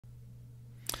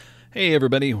Hey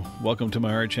everybody, welcome to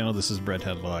my art channel. This is Brett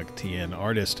Hedlock, TN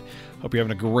Artist. Hope you're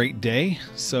having a great day.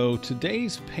 So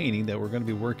today's painting that we're going to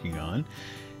be working on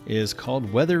is called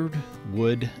Weathered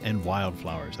Wood and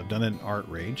Wildflowers. I've done it in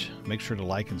ArtRage. Make sure to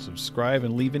like and subscribe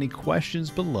and leave any questions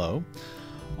below.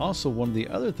 Also, one of the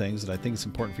other things that I think is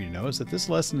important for you to know is that this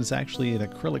lesson is actually an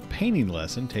acrylic painting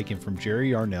lesson taken from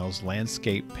Jerry Yarnell's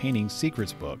Landscape Painting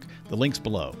Secrets book. The link's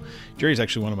below. Jerry's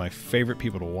actually one of my favorite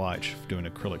people to watch doing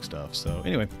acrylic stuff. So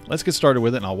anyway, let's get started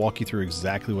with it and I'll walk you through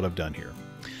exactly what I've done here.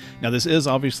 Now this is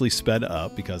obviously sped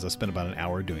up because I spent about an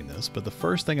hour doing this, but the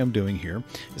first thing I'm doing here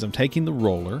is I'm taking the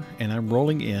roller and I'm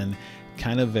rolling in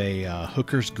kind of a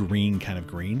hooker's green kind of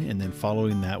green, and then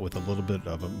following that with a little bit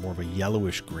of more of a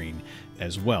yellowish green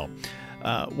as well.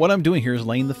 What I'm doing here is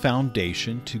laying the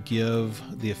foundation to give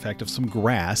the effect of some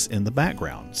grass in the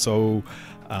background. So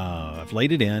I've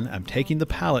laid it in. I'm taking the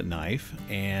palette knife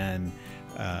and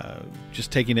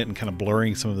just taking it and kind of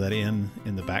blurring some of that in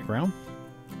the background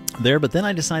there, but then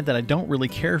I decide that I don't really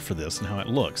care for this and how it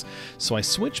looks. So I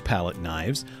switch palette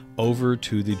knives over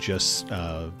to the just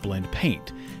blend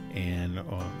paint and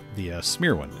the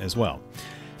smear one as well.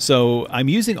 So I'm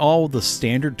using all the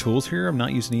standard tools here. I'm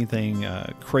not using anything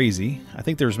crazy. I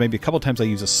think there's maybe a couple times I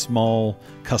use a small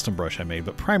custom brush I made,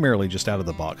 but primarily just out of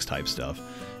the box type stuff.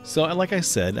 So like I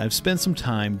said, I've spent some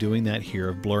time doing that here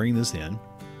of blurring this in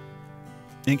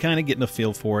and kind of getting a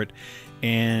feel for it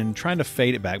and trying to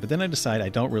fade it back, but then I decide I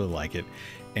don't really like it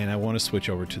and I want to switch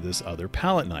over to this other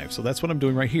palette knife. So that's what I'm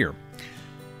doing right here.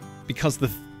 Because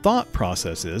the thought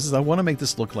process is I want to make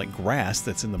this look like grass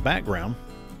that's in the background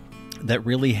that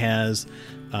really has,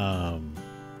 kind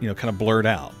of blurred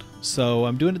out. So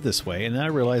I'm doing it this way, and then I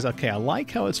realize, okay, I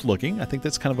like how it's looking. I think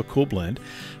that's kind of a cool blend.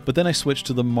 But then I switch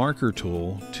to the marker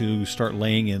tool to start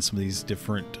laying in some of these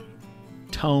different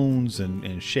tones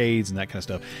and shades and that kind of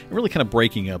stuff, and really kind of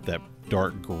breaking up that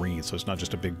dark green. So it's not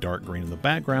just a big dark green in the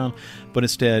background, but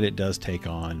instead it does take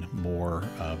on more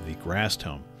of the grass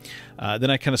tone.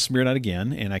 Then I kind of smear it out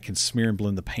again, and I can smear and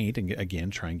blend the paint and again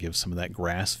try and give some of that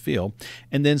grass feel,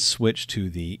 and then switch to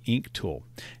the ink tool.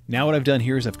 Now what I've done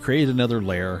here is I've created another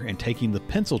layer, and taking the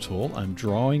pencil tool, I'm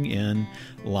drawing in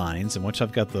lines, and once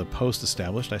I've got the post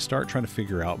established, I start trying to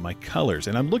figure out my colors.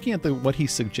 And I'm looking at what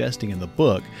he's suggesting in the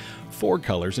book for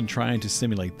colors and trying to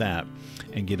simulate that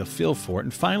and get a feel for it.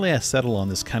 And finally I settle on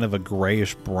this kind of a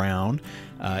grayish brown.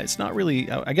 It's not really,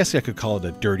 I guess I could call it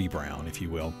a dirty brown, if you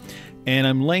will. And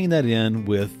I'm laying that in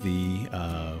with the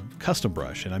custom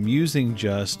brush, and I'm using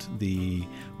just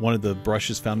one of the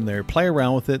brushes found in there. Play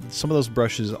around with it. Some of those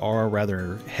brushes are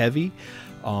rather heavy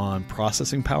on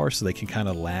processing power, so they can kind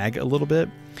of lag a little bit.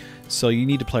 So you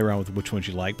need to play around with which ones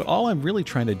you like. But all I'm really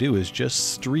trying to do is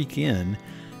just streak in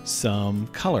some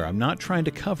color. I'm not trying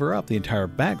to cover up the entire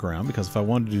background, because if I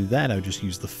wanted to do that, I would just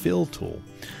use the fill tool.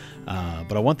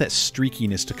 But I want that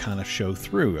streakiness to kind of show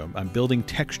through. I'm building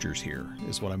textures here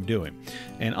is what I'm doing,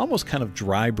 and almost kind of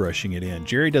dry brushing it in.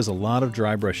 Jerry does a lot of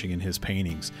dry brushing in his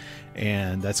paintings,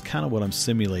 and that's kind of what I'm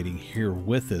simulating here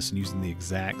with this, and using the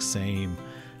exact same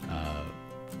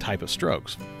type of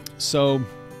strokes. So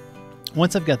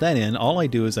once I've got that in, all I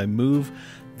do is I move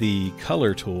the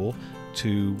color tool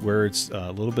to where it's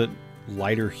a little bit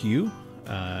lighter hue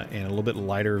and a little bit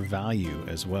lighter value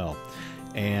as well.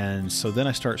 And so then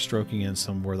I start stroking in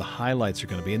some where the highlights are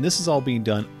going to be. And this is all being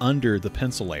done under the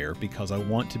pencil layer, because I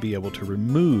want to be able to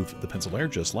remove the pencil layer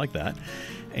just like that.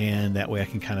 And that way I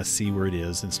can kind of see where it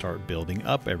is and start building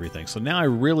up everything. So now I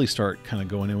really start kind of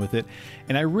going in with it.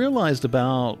 And I realized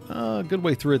about a good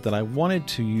way through it that I wanted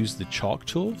to use the chalk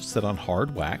tool set on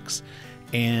hard wax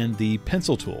and the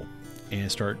pencil tool, and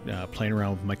start playing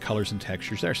around with my colors and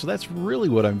textures there. So that's really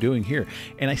what I'm doing here.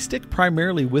 And I stick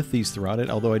primarily with these throughout it,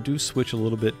 although I do switch a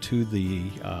little bit to the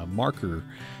marker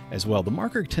as well. The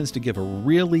marker tends to give a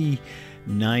really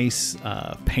nice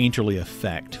painterly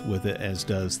effect with it, as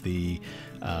does the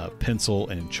pencil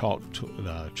and chalk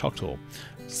tool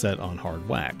set on hard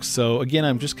wax. So again,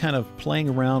 I'm just kind of playing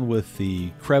around with the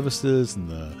crevices and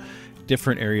the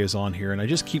different areas on here, and I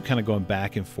just keep kind of going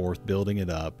back and forth, building it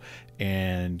up,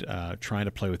 and trying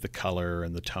to play with the color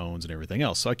and the tones and everything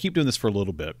else. So I keep doing this for a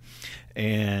little bit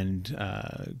and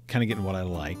kind of getting what I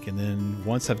like. And then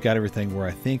once I've got everything where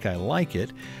I think I like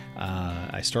it,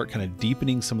 I start kind of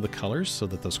deepening some of the colors so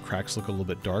that those cracks look a little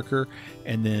bit darker,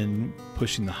 and then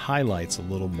pushing the highlights a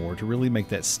little more to really make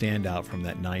that stand out from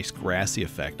that nice grassy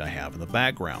effect I have in the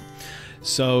background.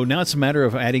 So now it's a matter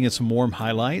of adding in some warm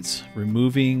highlights,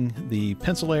 removing the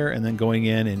pencil layer, and then going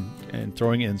in and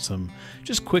throwing in some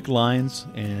just quick lines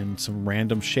and some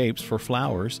random shapes for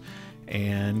flowers,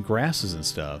 and grasses and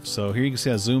stuff. So here you can see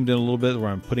I zoomed in a little bit where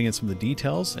I'm putting in some of the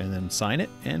details, and then sign it,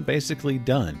 and basically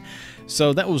done.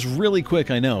 So that was really quick,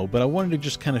 I know, but I wanted to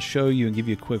just kind of show you and give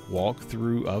you a quick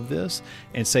walkthrough of this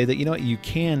and say that, you know what, you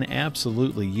can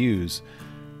absolutely use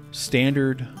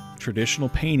standard traditional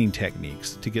painting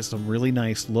techniques to get some really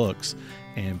nice looks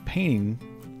and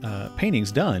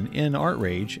paintings done in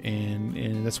ArtRage,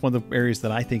 and that's one of the areas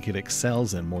that I think it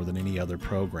excels in more than any other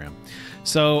program.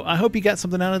 So I hope you got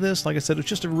something out of this. Like I said, it's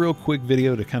just a real quick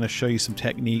video to kind of show you some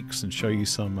techniques and show you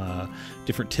some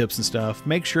different tips and stuff.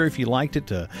 Make sure if you liked it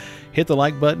to hit the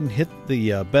like button, hit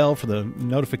the bell for the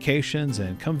notifications,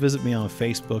 and come visit me on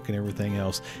Facebook and everything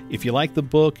else. If you like the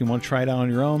book and want to try it out on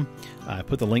your own, I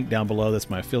put the link down below. That's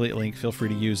my affiliate link. Feel free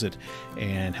to use it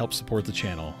and help support the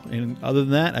channel. And other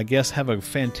than that, I guess have a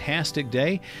fantastic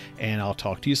day, and I'll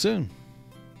talk to you soon.